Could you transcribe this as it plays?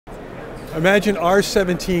Imagine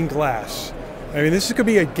R-17 glass. I mean, this could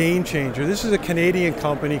be a game changer. This is a Canadian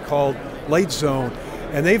company called LiteZone,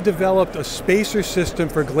 and they've developed a spacer system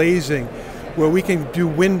for glazing where we can do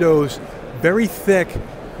windows very thick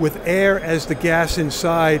with air as the gas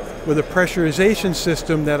inside, with a pressurization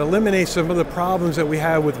system that eliminates some of the problems that we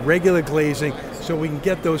have with regular glazing, so we can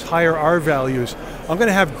get those higher R values. I'm going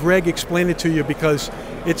to have Greg explain it to you because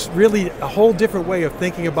it's really a whole different way of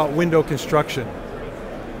thinking about window construction.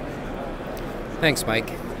 Thanks, Mike.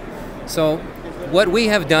 So what we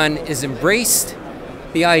have done is embraced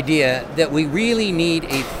the idea that we really need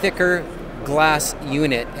a thicker glass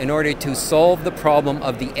unit in order to solve the problem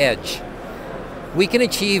of the edge. We can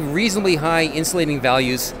achieve reasonably high insulating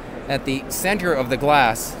values at the center of the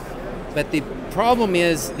glass, but the problem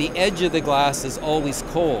is the edge of the glass is always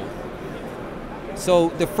cold. So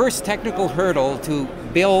the first technical hurdle to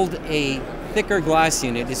build a thicker glass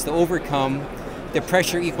unit is to overcome the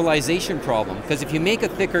pressure equalization problem. Because if you make a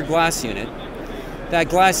thicker glass unit, that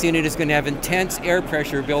glass unit is going to have intense air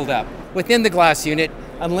pressure build up. Within the glass unit,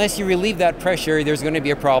 unless you relieve that pressure, there's going to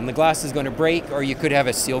be a problem. The glass is going to break, or you could have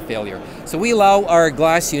a seal failure. So we allow our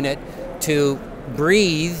glass unit to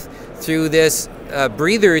breathe through this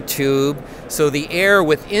breather tube, so the air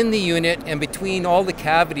within the unit and between all the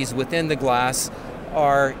cavities within the glass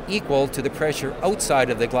are equal to the pressure outside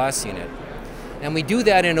of the glass unit. And we do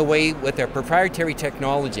that in a way with our proprietary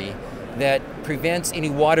technology that prevents any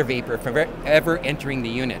water vapor from ever entering the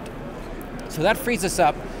unit. So that frees us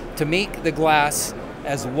up to make the glass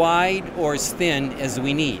as wide or as thin as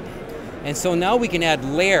we need. And so now we can add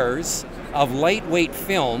layers of lightweight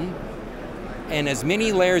film and as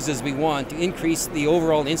many layers as we want to increase the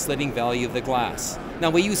overall insulating value of the glass. Now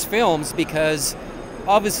we use films because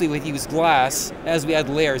obviously with use glass, as we add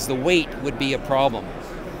layers, the weight would be a problem.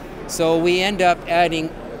 So we end up adding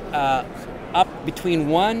up between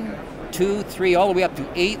 1, 2, 3, all the way up to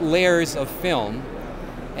 8 layers of film,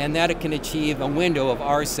 and that it can achieve a window of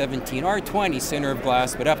R17, R20 center of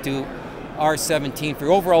glass, but up to R17 for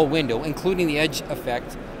overall window, including the edge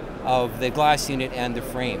effect of the glass unit and the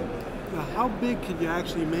frame. Now, how big can you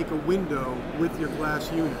actually make a window with your glass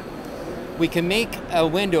unit? We can make a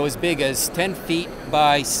window as big as 10 feet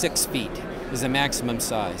by 6 feet is the maximum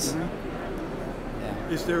size. Mm-hmm.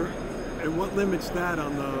 Yeah. Is there, and what limits that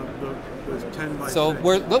on the 10 by 6? So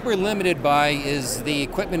what we're limited by is the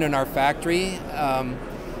equipment in our factory.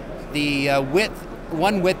 The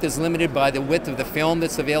one width is limited by the width of the film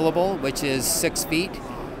that's available, which is 6 feet,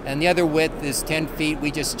 and the other width is 10 feet.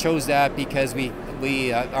 We just chose that because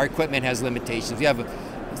our equipment has limitations. We have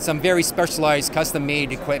some very specialized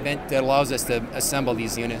custom-made equipment that allows us to assemble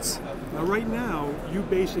these units. Now right now, you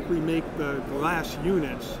basically make the glass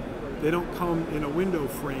units. They don't come in a window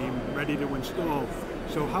frame ready to install.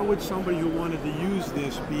 So how would somebody who wanted to use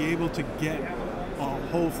this be able to get a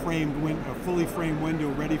fully framed window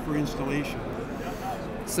ready for installation?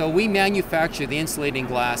 So we manufacture the insulating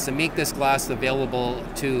glass and make this glass available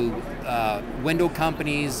to window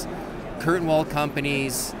companies, curtain wall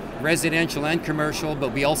companies, residential and commercial,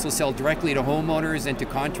 but we also sell directly to homeowners and to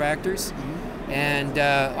contractors. Mm-hmm. And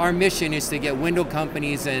our mission is to get window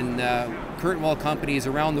companies and curtain wall companies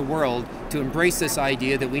around the world to embrace this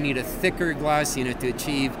idea that we need a thicker glass unit to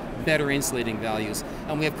achieve better insulating values.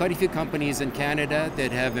 And we have quite a few companies in Canada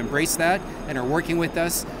that have embraced that and are working with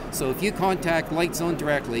us. So if you contact LiteZone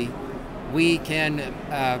directly, we can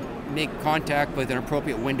make contact with an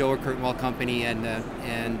appropriate window or curtain wall company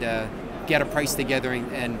and get a price together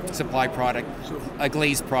and supply a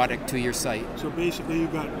glazed product to your site. So basically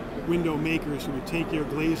you've got window makers who would take your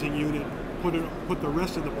glazing unit, put the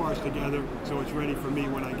rest of the parts together so it's ready for me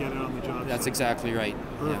when I get it on the job site. That's exactly right.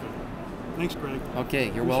 Perfect. Yeah. Thanks, Greg.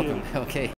 Okay, you're Appreciate welcome. it. Okay.